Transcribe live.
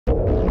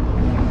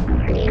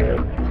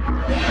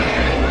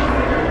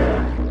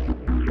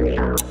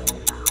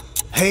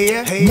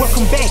Hey.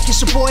 Welcome back, it's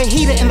your boy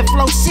Heatah and the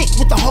flow sick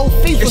with the whole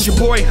fever. It's your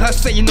boy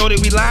Heatah, you know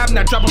that we live.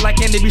 Now drop a like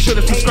and be sure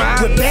to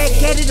subscribe. We're back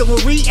at it and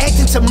we're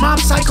reacting to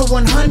Mob Psycho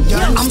 100.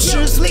 I'm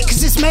sure it's lit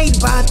cause it's made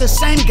by the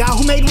same guy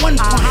who made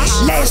One Punch.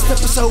 Last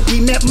episode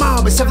we met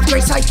Mob, a 7th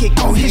grade psychic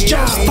on his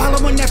job.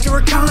 Following after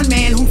a con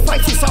man who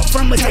fights himself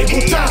from a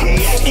tabletop.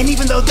 And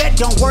even though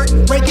that don't work,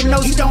 Reagan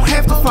knows he don't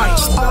have to fight.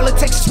 All it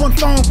takes is one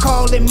phone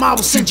call and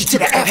Mob will send you to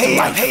the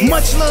afterlife.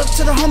 Much love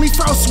to the homie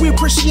Frost, we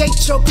appreciate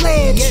your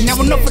pledge. Now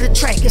enough for the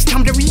track, it's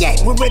time to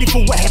react. We're ready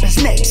for what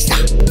happens next.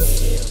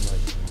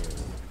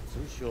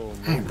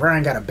 Hey,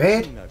 Bryan got a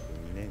bed.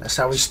 That's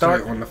how we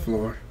start. On the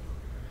floor.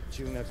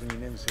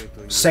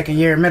 Second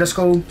year middle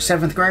school,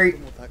 7th grade.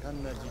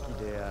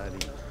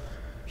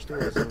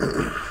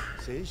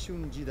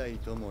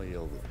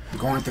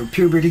 Going through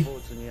puberty.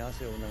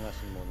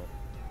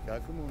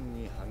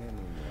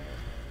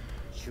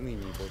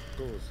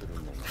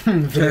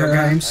 Video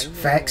games,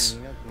 facts.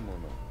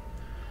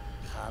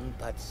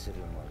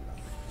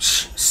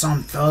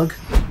 Some thug.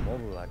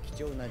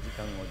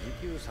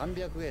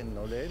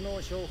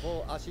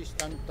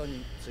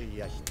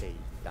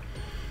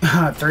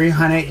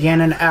 300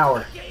 yen an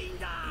hour.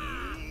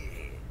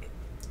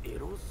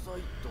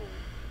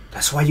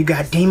 That's why you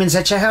got demons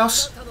at your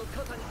house?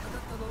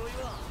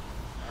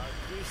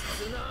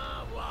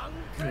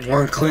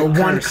 One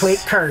click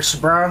curse,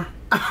 bro.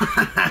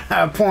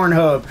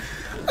 Pornhub.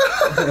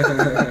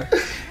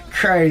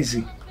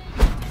 Crazy.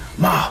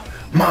 Mob.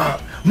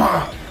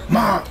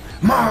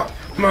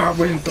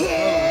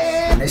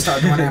 When they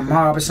start doing that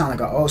mob, it sounds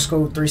like an old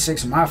school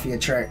 3-6 Mafia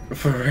track.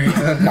 For real.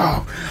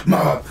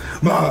 mob.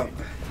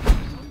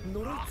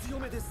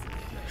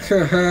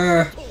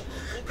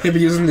 He'll be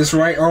using this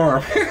right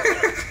arm.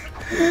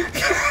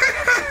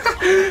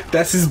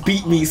 That's his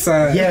beat me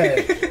sign.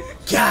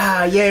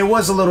 Yeah, it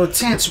was a little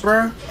tense,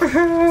 bro.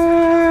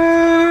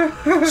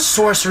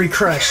 Sorcery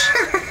Crush.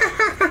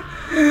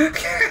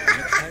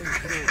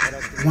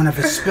 One of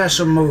his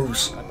special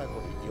moves.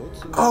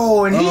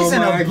 Oh, and he's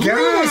in a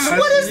bliss.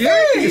 What is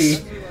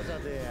this?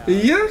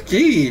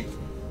 Yucky.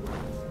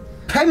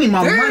 Pay me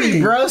my money,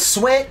 bro.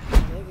 Sweat.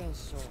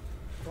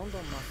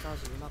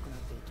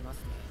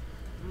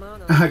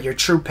 Your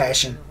true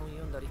passion.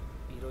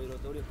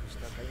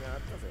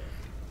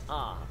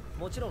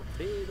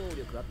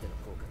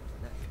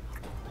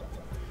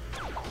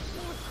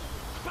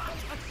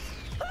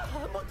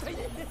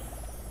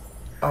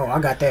 Oh, I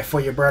got that for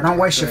you, bro. Don't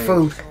waste your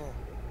food.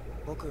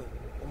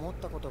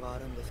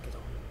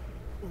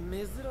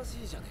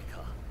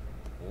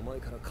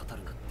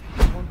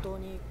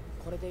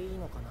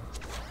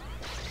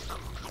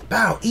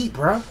 Bow, eat,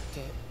 bro.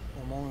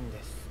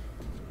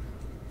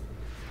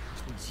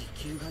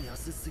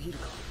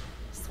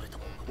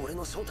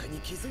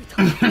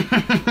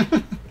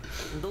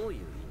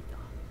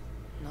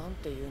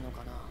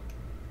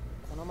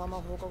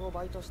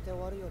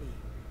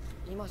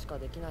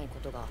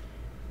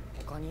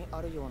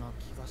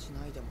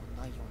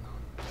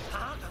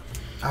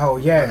 Oh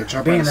yeah,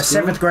 being a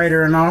 7th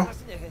grader and all.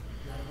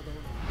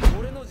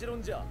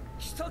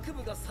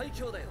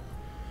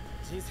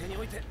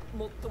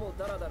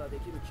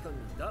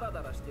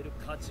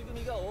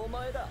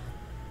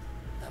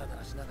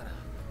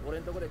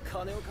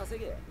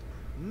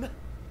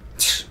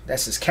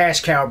 That's his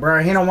cash cow,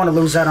 bro. He don't want to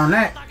lose out on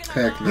that.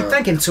 Heck no. You're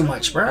thinking too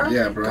much, bro.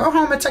 Yeah, bro. Go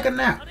home and take a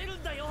nap.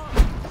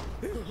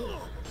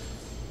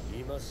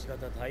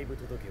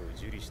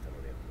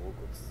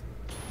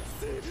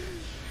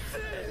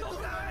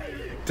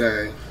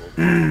 Dang.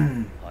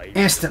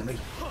 Instantly.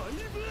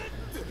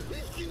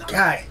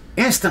 God,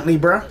 instantly,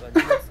 bro.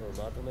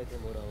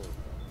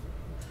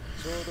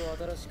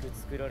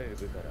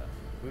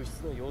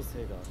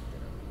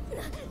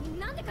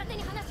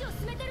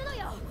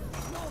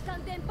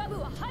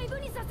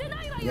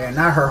 Yeah,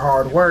 not her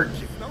hard work.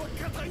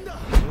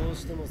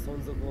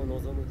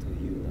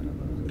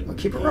 Well,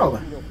 keep it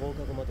rolling.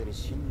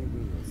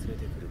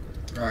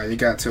 Alright, you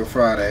got till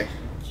Friday.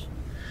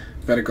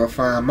 Better go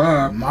find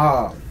Mob.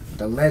 Mob,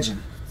 the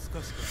legend.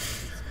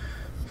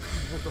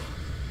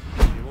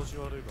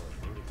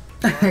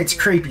 It's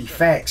creepy,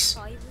 facts.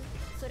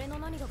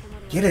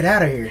 Get it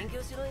out of here.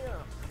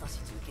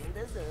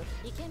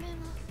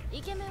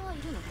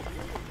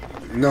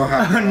 No,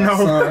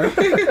 no.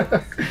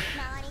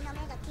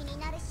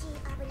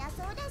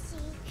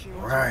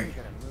 Right.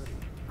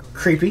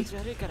 Creepy.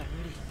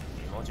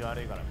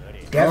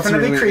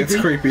 Definitely creepy. It's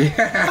creepy.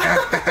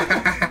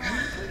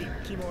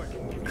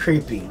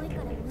 Creepy.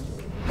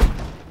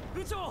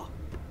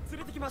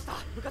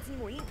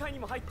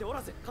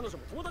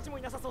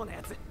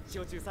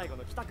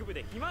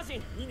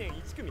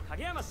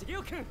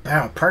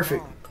 Wow,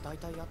 perfect.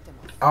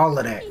 All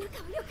of that.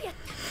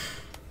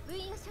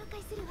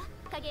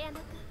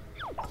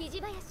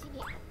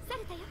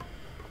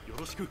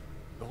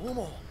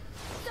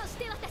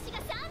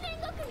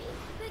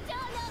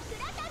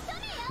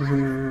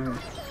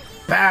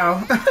 Bow.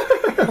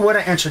 What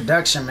an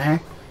introduction, man.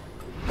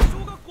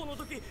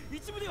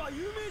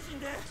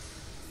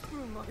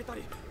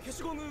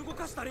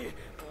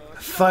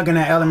 Fucking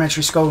at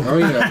elementary school. Oh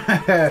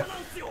yeah.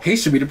 He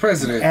should be the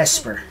president.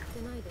 Esper.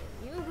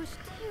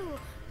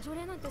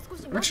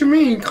 What you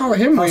mean? Call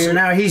him Oh, so weird?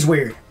 now he's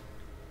weird.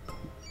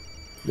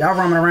 Y'all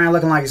roaming around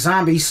looking like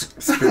zombies,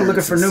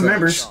 looking for new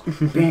members,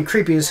 being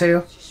creepy as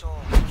hell.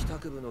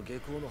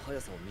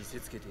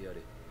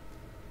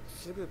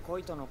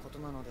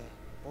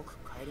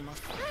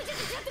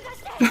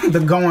 The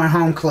going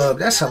home club.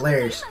 That's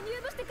hilarious.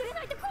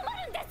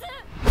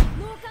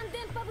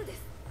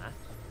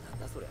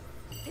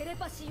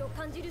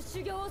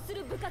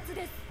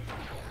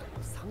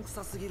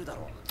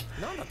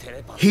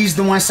 He's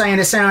the one saying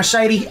it sounds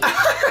shady.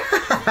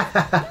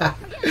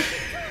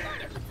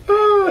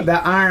 Oh, the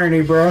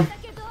irony, bro.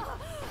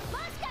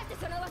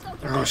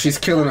 Oh, she's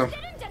killing him.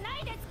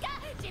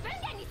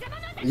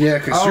 Yeah,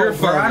 because you're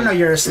bro, I fine. know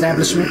your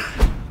establishment.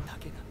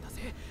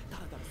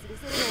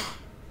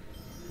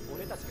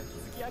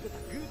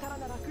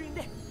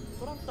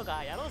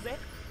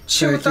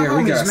 Chill with the Yeah,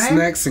 we got homies, man.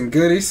 snacks and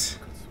goodies.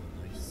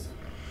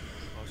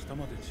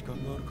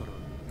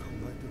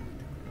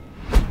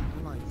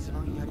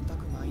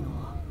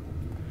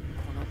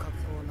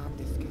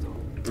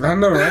 I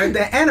know, right?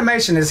 The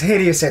animation is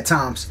hideous at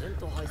times.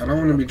 I don't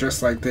want to be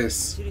dressed like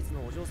this.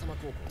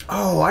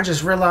 Oh, I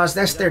just realized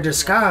that's their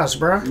disguise,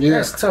 bro. Yeah.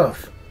 That's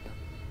tough.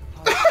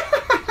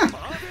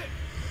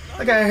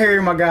 Look how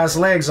hairy my guy's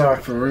legs are.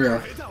 For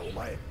real.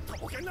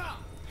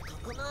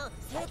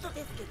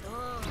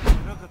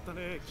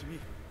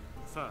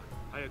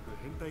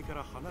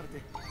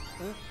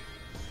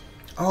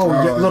 Oh,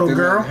 yeah, little they let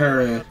girl.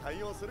 her in.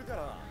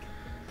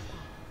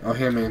 Oh,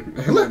 him in.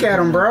 Look at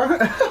him, bro.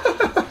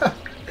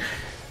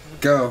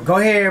 Go. Go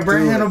ahead, bro.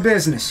 Do Handle it.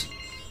 business.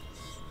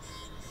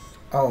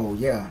 Oh,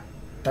 yeah.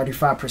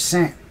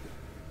 35%.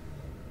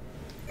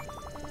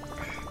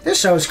 This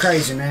show is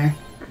crazy, man.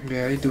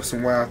 Yeah, he do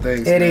some wild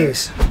things. It man.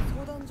 is.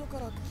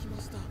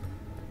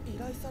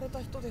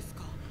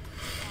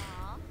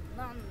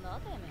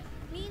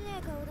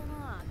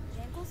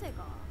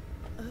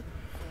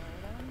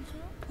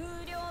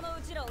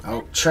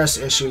 Oh, trust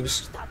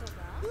issues.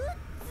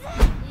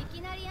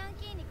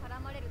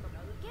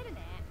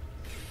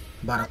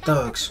 By the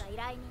thugs.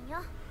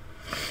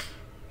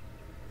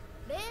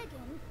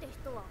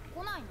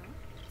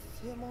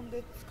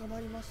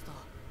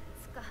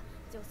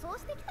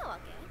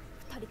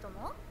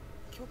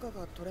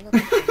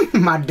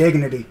 My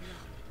dignity.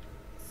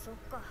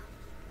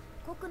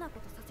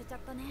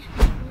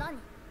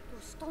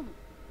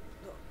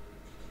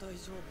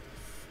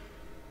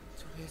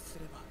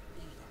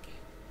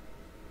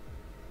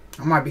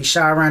 I might be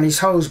shy around these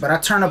hoes, but I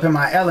turn up in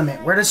my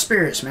element. Where the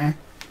spirits, man?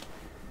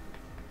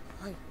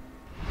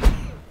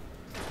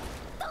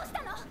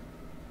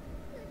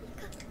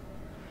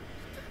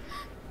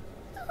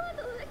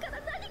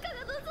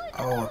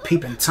 Oh, a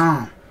peeping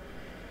Tom.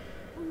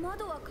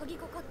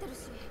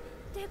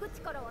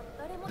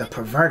 The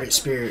perverted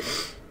spirit.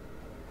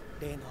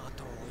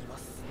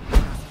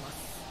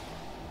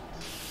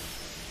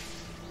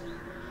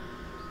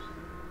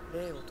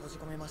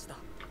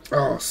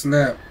 Oh,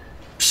 snap.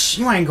 Psh,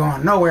 you ain't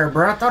going nowhere,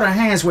 bro. Throw the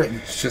hands with me.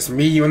 It's just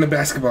me, you, and the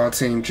basketball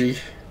team, G.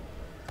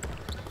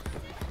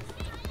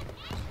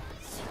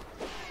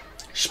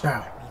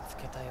 Spout.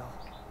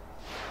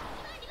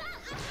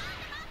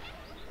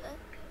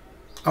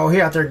 Oh,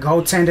 he out there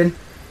goaltending.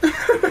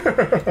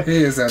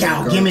 He is out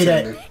Gal, there give me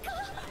that. goaltending.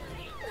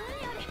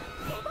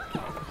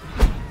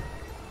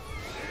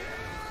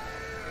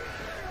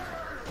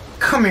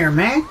 Come here,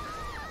 man.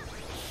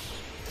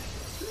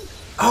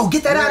 Oh,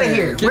 get that out of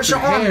here. Get Where's your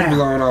arm hand now?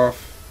 blown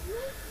off.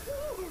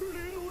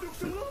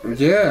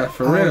 Yeah,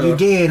 for Oh, real. you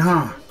did,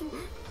 huh?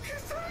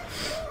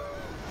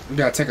 You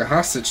gotta take a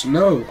hostage.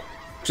 No.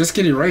 Just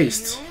get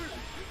erased.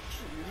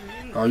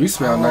 Oh, you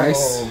smell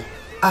nice.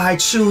 I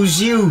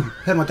choose you.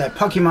 Hit him with that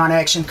Pokemon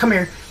action. Come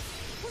here.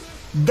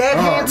 Dead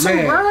hand too,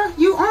 man. bro.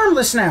 You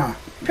armless now.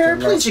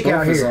 Paraplegic Both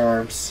out his here.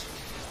 arms.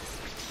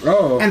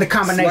 Oh. And the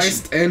combination.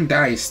 Sliced and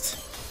diced.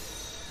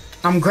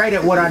 I'm great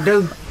at what I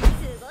do.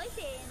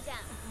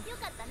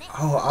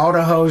 Oh, all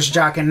the hoes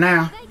jocking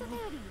now.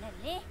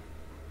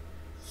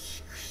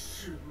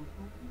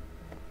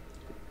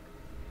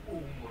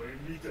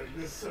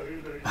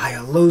 By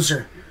a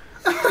loser.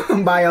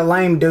 By a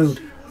lame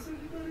dude.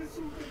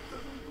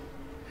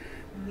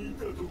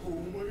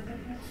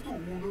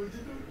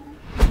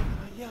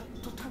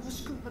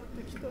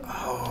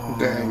 Oh,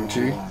 Dang,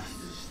 G.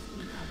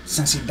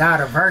 since he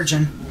died a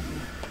virgin.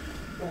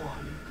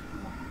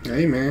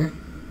 Hey, man.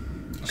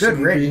 Good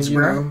Shouldn't riddance, be,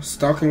 bro.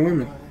 Stalking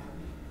women.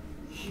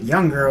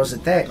 Young girls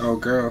at that. Oh,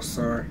 girl,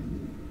 sorry.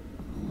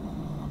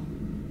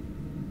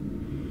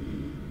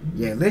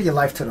 Yeah, live your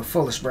life to the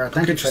fullest, bro.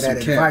 Thank you Get for you that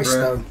some cat, advice,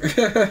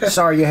 bro. though.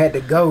 Sorry you had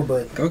to go,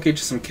 but Go get you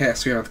some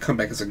cats so you don't have to come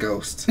back as a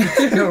ghost.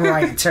 you're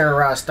right and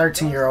terrorize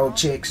 13-year-old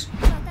chicks.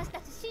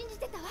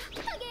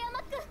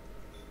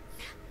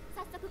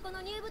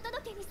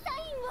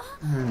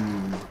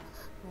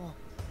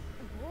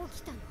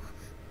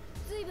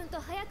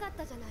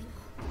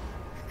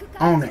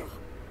 Own it.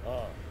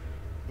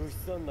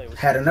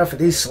 Had enough of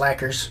these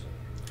slackers.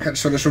 Had to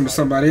show this room to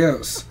somebody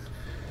else.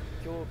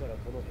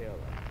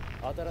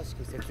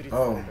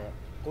 Oh.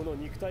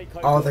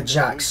 All the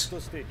jocks.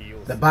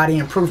 The Body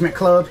Improvement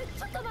Club.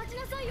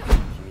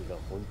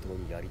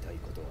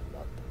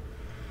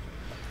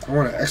 I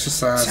want to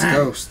exercise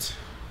Ghost.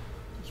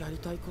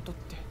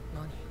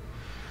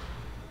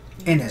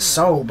 In his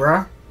soul,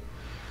 bruh.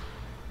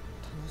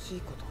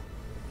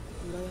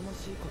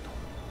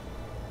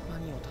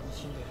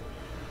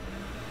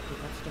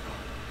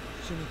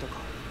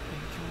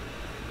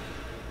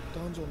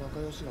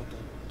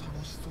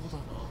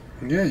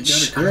 Yeah, you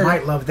got a I girl.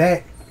 might love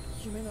that.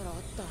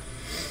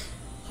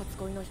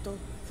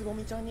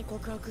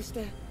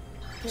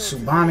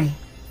 Tsubami.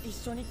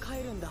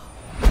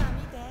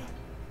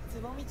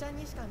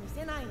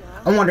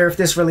 I wonder if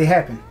this really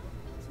happened.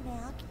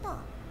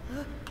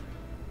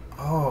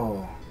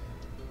 Oh.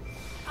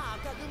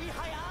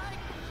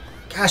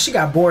 Gosh, she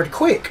got bored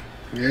quick.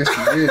 Yes,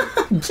 she did.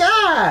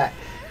 God.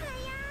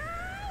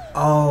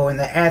 Oh, and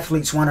the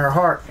athletes won her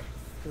heart.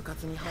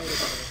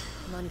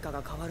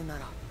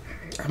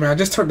 I mean, I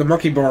just turned the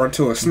monkey bar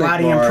into a snake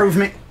Body bar.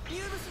 Improvement.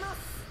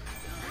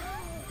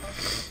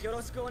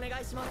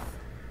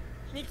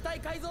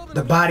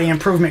 The Body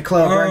Improvement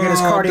Club where I get his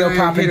cardio dang,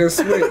 popping. hit a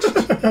switch.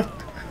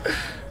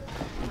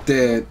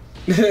 Dead.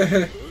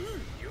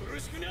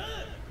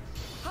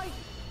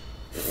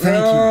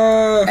 Thank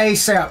you.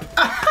 ASAP.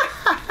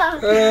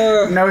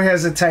 No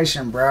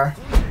hesitation, bruh.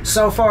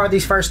 So far,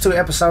 these first 2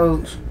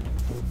 episodes,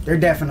 they're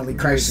definitely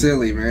They're crazy.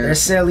 silly, man. They're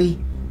silly,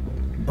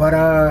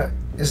 but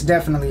it's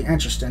definitely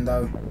interesting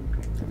though.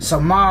 So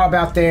Mob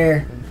out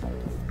there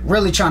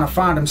really trying to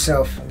find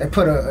himself. They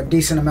put a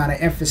decent amount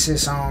of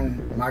emphasis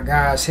on my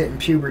guy's hitting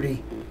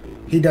puberty.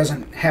 He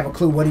doesn't have a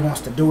clue what he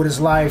wants to do with his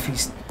life.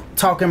 He's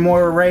talking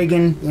more with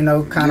Reagan, you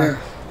know, kind of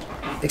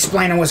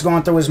explaining what's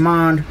going through his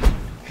mind.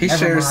 He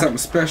shared something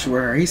special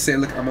with her. He said,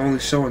 "Look, I'm only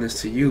showing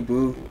this to you,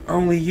 boo.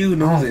 Only you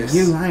know Only this.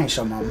 you. I ain't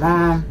show my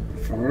mom.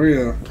 For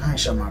real. I ain't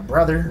show my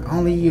brother.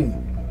 Only you."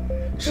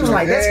 She was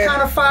like, "That's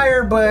kind of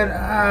fire, but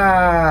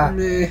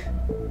Meh.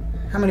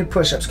 how many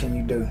push-ups can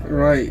you do?"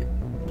 Right.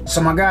 So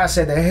my guy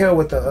said, "The hell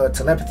with the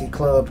telepathy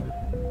club.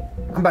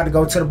 I'm about to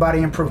go to the Body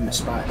Improvement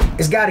spot."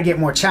 It's got to get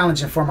more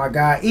challenging for my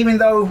guy, even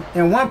though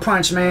in One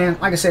Punch Man,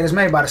 like I said, it's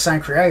made by the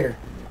same creator.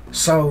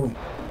 So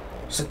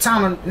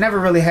Saitama never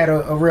really had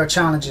a real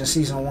challenge in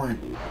season 1.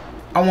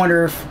 I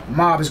wonder if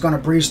Mob is going to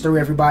breeze through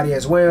everybody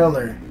as well,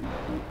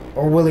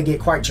 or will it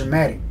get quite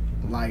dramatic?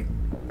 Like,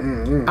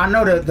 I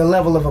know the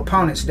level of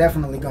opponents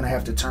definitely going to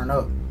have to turn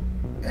up.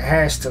 It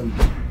has to.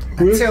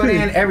 Until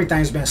then,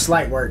 everything's been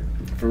slight work.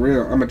 For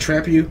real. I'm going to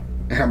trap you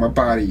and I'm going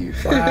to body you.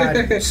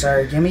 Body,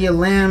 sir. Give me your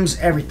limbs,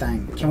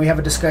 everything. Can we have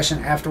a discussion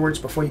afterwards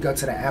before you go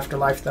to the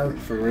afterlife, though?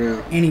 For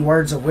real. Any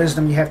words of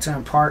wisdom you have to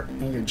impart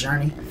in your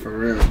journey? For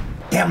real.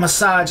 That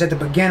massage at the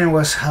beginning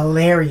was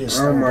hilarious,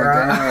 though, Oh my bro.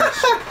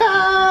 gosh.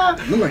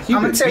 Look like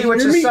I'm gonna tell you what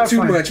you're too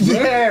suffering. much, bro.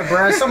 Yeah,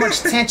 bro. So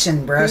much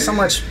tension, bro. So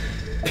much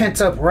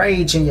pent up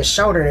rage in your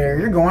shoulder there.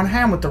 You're going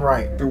ham with the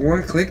right. The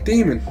one-click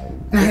demon.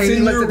 Hey, It's you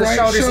in looked your at the right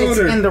shoulders.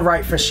 shoulder. It's in the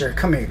right for sure.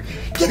 Come here.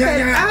 Get that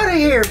out of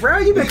here, bro.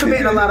 You've been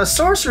committing a lot of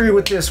sorcery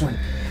with this one.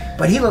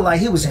 But he looked like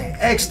he was in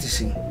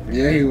ecstasy.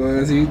 Yeah, he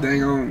was. He was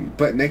dang on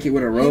butt naked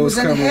with a rose. He was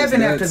in covering his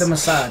heaven after nuts. the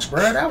massage,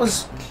 bro. That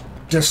was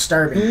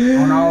disturbing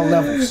on all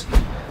levels.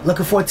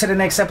 Looking forward to the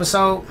next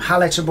episode.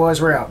 Holla at your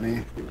boys. We're out,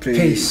 man.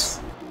 Peace.